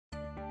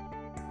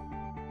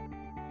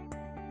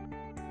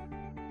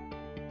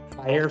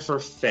Hire for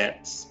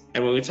fit.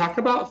 And when we talk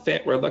about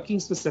fit, we're looking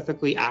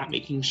specifically at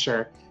making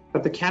sure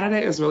that the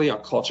candidate is really a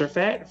culture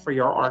fit for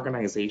your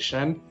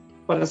organization,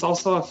 but it's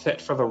also a fit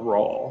for the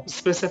role.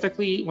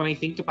 Specifically, when I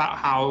think about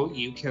how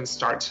you can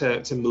start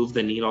to move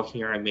the needle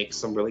here and make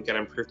some really good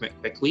improvement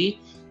quickly,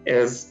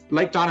 is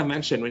like Donna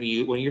mentioned, when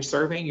you're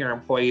surveying your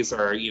employees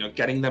or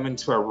getting them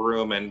into a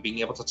room and being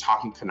able to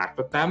talk and connect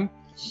with them,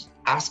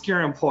 ask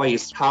your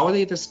employees how would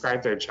they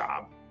describe their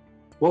job?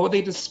 What would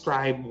they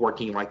describe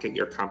working like at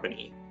your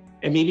company?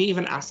 And maybe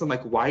even ask them,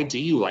 like, why do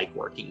you like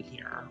working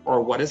here?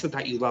 Or what is it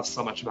that you love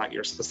so much about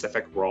your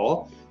specific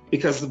role?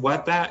 Because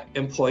what that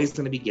employee is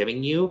going to be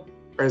giving you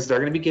is they're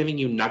going to be giving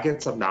you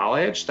nuggets of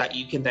knowledge that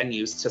you can then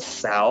use to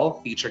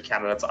sell future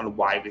candidates on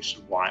why they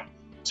should want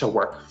to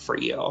work for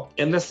you.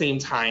 In the same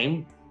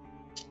time,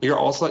 you're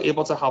also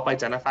able to help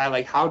identify,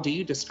 like, how do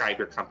you describe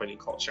your company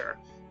culture?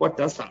 What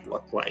does that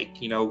look like?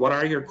 What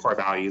are your core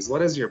values?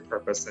 What is your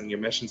purpose and your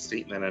mission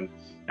statement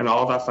and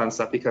all that fun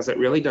stuff? Because it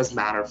really does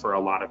matter for a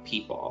lot of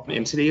people.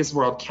 In today's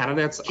world,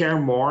 candidates care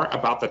more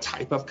about the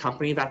type of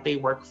company that they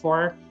work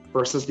for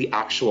versus the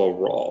actual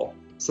role.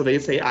 So they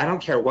say, I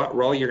don't care what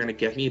role you're going to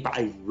give me, but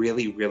I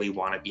really, really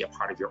want to be a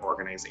part of your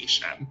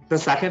organization. The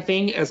second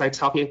thing is I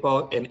tell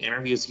people in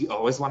interviews, you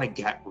always want to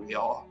get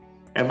real.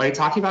 And by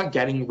talking about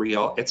getting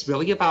real, it's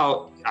really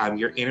about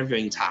your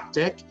interviewing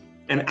tactic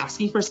and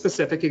asking for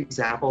specific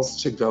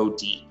examples to go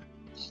deep,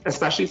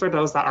 especially for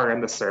those that are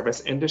in the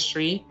service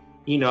industry.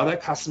 You know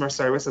that customer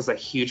service is a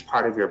huge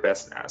part of your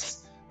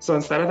business. So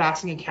instead of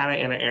asking a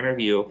candidate in an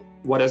interview,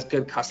 what does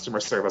good customer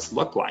service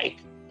look like?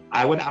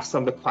 I would ask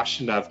them the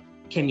question of,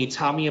 can you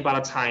tell me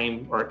about a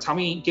time, or give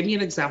me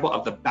an example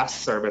of the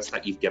best service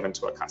that you've given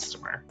to a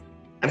customer,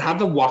 and have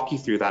them walk you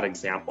through that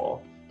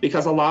example.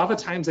 Because a lot of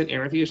the times in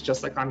interviews,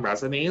 just like on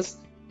resumes,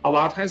 a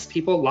lot of times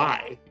people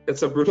lie.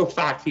 It's a brutal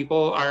fact.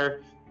 People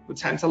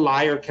tend to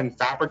lie or can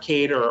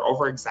fabricate or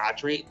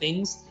over-exaggerate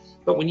things.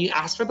 But when you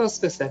ask for those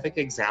specific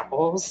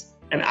examples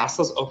and ask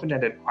those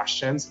open-ended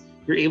questions,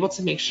 you're able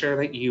to make sure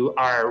that you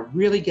are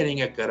really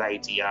getting a good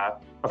idea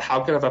of how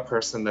good of a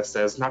person this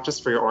is, not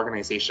just for your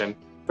organization,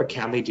 but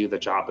can they do the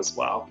job as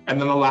well? And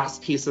then the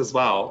last piece as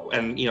well,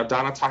 and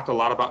Donna talked a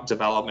lot about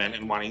development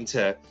and wanting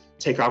to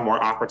take on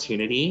more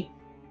opportunity.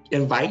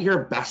 Invite your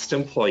best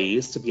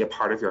employees to be a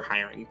part of your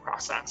hiring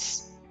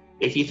process.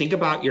 If you think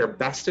about your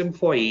best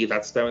employee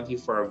that's been with you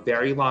for a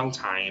very long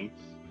time,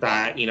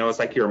 that is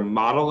like your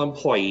model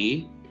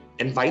employee,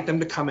 invite them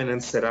to come in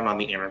and sit in on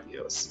the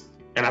interviews.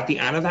 And at the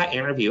end of that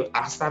interview,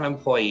 ask that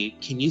employee,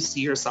 can you see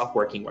yourself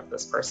working with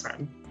this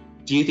person?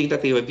 Do you think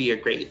that they would be a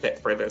great fit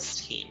for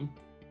this team?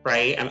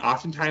 Right? And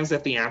oftentimes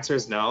if the answer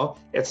is no,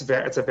 it's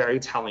a very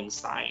telling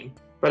sign.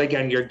 But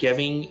again, you're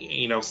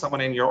giving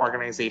someone in your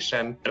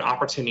organization an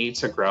opportunity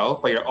to grow,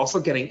 but you're also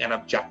getting an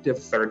objective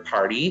third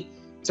party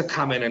to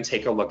come in and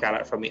take a look at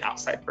it from the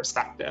outside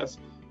perspective.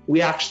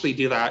 We actually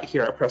do that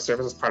here at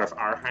ProService as part of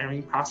our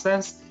hiring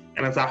process,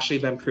 and it's actually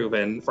been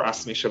proven for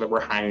us to make sure that we're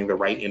hiring the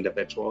right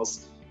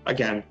individuals.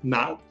 Again,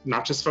 not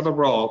just for the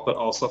role, but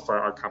also for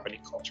our company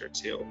culture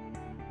too.